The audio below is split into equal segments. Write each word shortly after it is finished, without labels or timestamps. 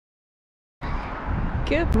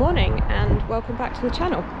Good morning and welcome back to the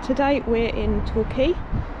channel. Today we're in Torquay.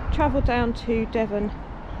 Travelled down to Devon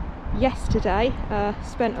yesterday,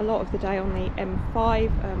 spent a lot of the day on the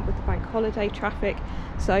M5 with the bank holiday traffic,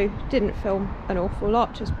 so didn't film an awful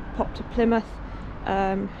lot, just popped to Plymouth,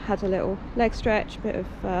 had a little leg stretch, a bit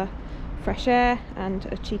of fresh air and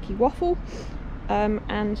a cheeky waffle,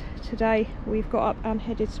 and today we've got up and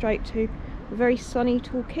headed straight to a very sunny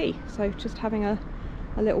Torquay, so just having a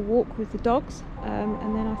little walk with the dogs,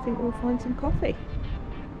 and then I think we'll find some coffee.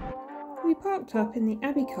 We parked up in the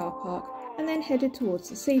Abbey car park and then headed towards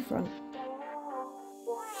the seafront.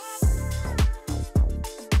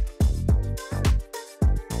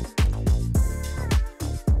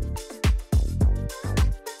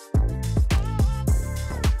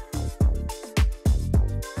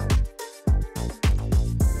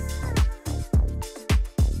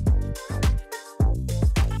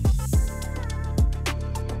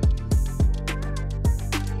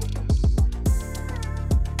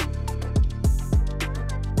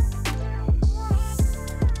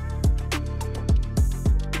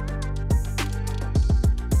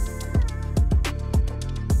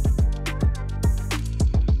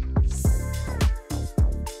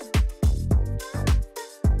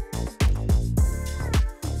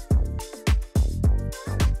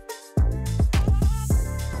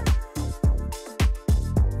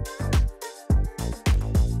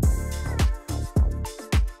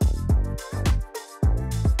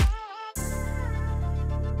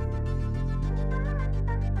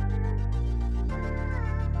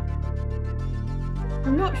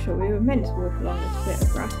 I'm not sure we were meant to walk along this bit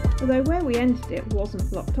of grass, although where we entered it wasn't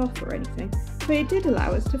blocked off or anything, but it did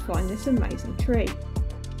allow us to find this amazing tree.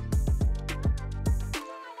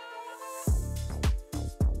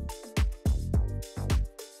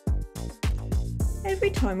 Every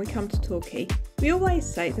time we come to Torquay, we always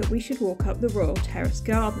say that we should walk up the Royal Terrace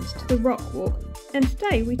Gardens to the rock walk, and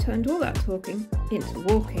today we turned all that talking into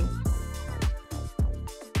walking.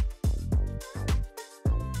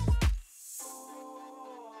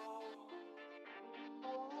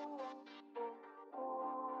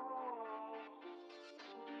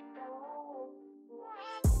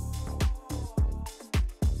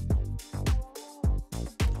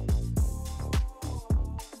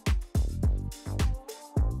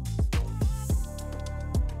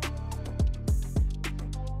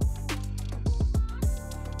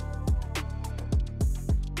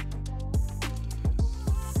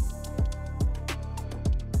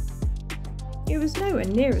 It was nowhere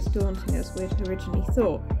near as daunting as we'd originally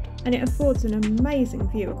thought, and it affords an amazing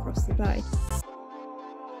view across the bay.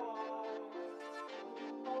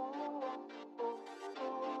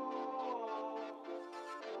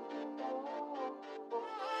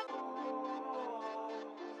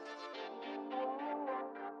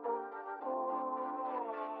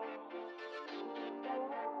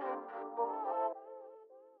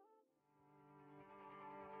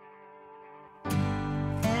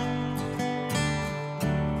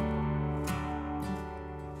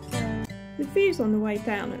 The views on the way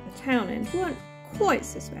down at the town end weren't quite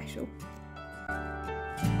so special.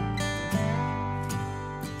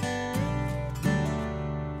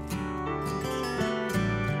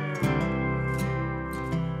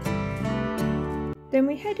 Then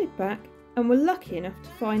we headed back and were lucky enough to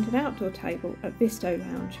find an outdoor table at Visto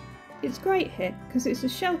Lounge. It's great here because it's a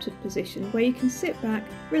sheltered position where you can sit back,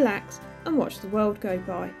 relax and watch the world go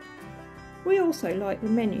by. We also like the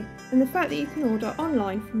menu and the fact that you can order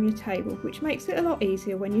online from your table, which makes it a lot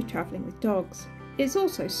easier when you're travelling with dogs. It's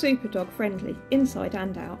also super dog friendly, inside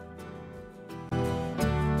and out.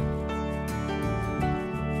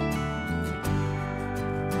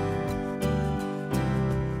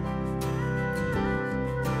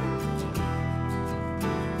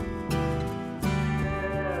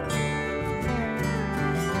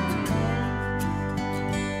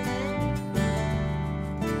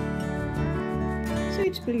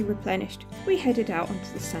 Suitably replenished, we headed out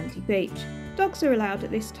onto the sandy beach. Dogs are allowed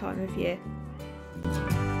at this time of year.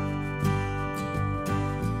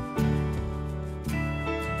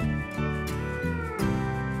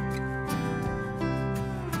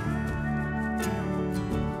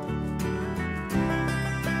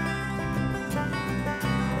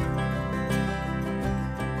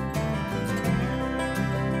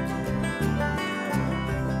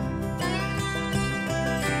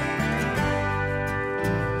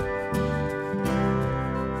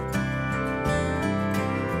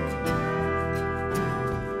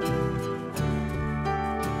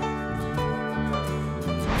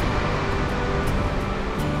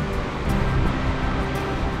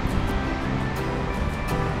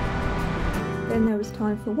 then there was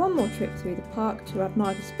time for one more trip through the park to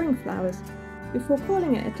admire the spring flowers, before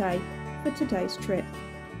calling it a day for today's trip.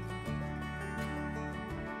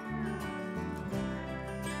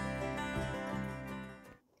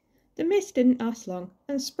 The mist didn't last long,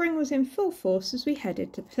 and spring was in full force as we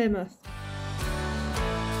headed to Plymouth.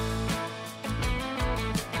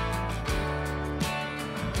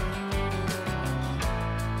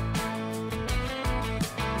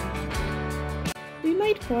 We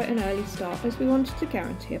made quite an early start as we wanted to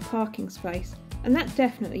guarantee a parking space, and that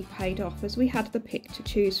definitely paid off as we had the pick to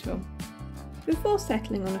choose from. Before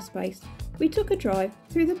settling on a space, we took a drive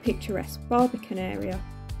through the picturesque Barbican area.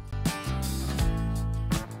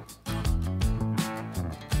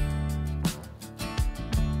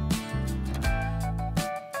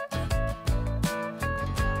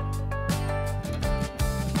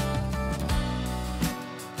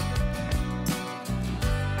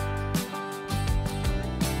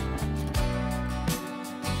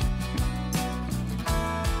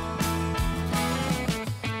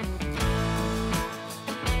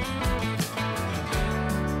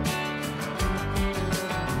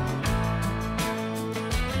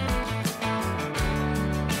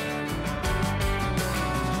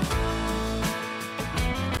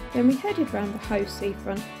 Then we headed round the Hoe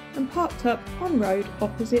seafront and parked up on road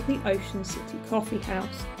opposite the Ocean City Coffee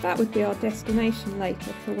House. That would be our destination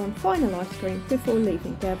later for one final ice cream before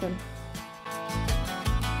leaving Devon.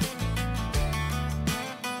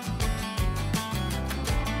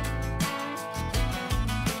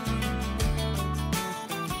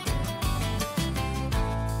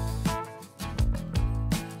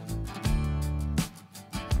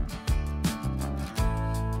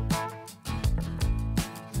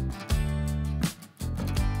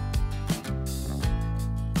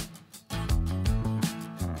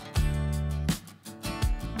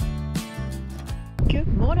 Good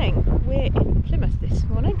morning, we're in Plymouth this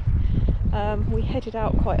morning. We headed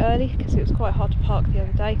out quite early because it was quite hard to park the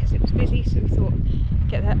other day because it was busy, so we thought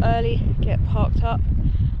get there early, get parked up.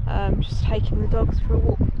 Just taking the dogs for a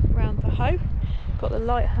walk around the Hoe. Got the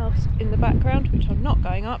lighthouse in the background, which I'm not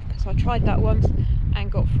going up because I tried that once and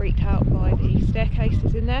got freaked out by the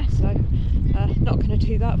staircases in there, so not going to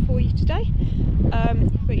do that for you today.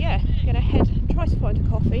 But yeah, going to head and try to find a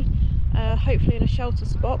coffee. Hopefully in a shelter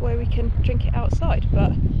spot where we can drink it outside,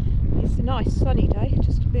 but it's a nice sunny day,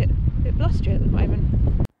 just a bit blustery at the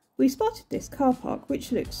moment. We spotted this car park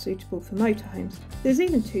which looks suitable for motorhomes. There's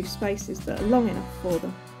even 2 spaces that are long enough for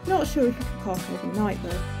them. Not sure if you can park overnight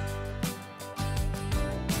though.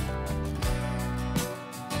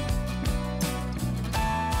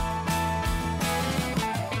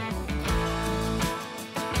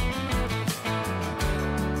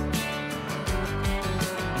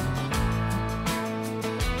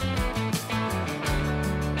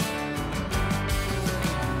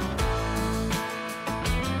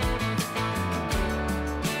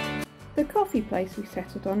 The coffee place we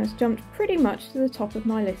settled on has jumped pretty much to the top of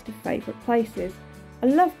my list of favourite places. I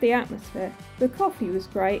loved the atmosphere, the coffee was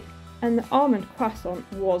great, and the almond croissant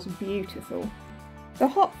was beautiful. The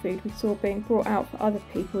hot food we saw being brought out for other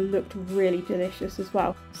people looked really delicious as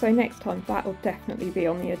well, so next time that will definitely be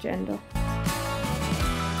on the agenda.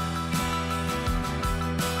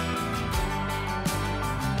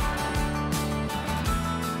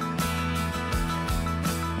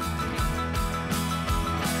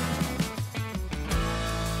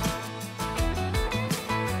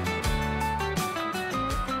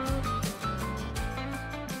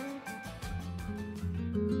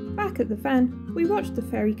 Back at the van, we watched the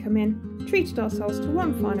ferry come in, treated ourselves to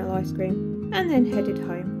one final ice cream, and then headed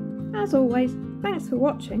home. As always, thanks for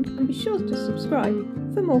watching and be sure to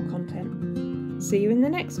subscribe for more content. See you in the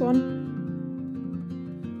next one.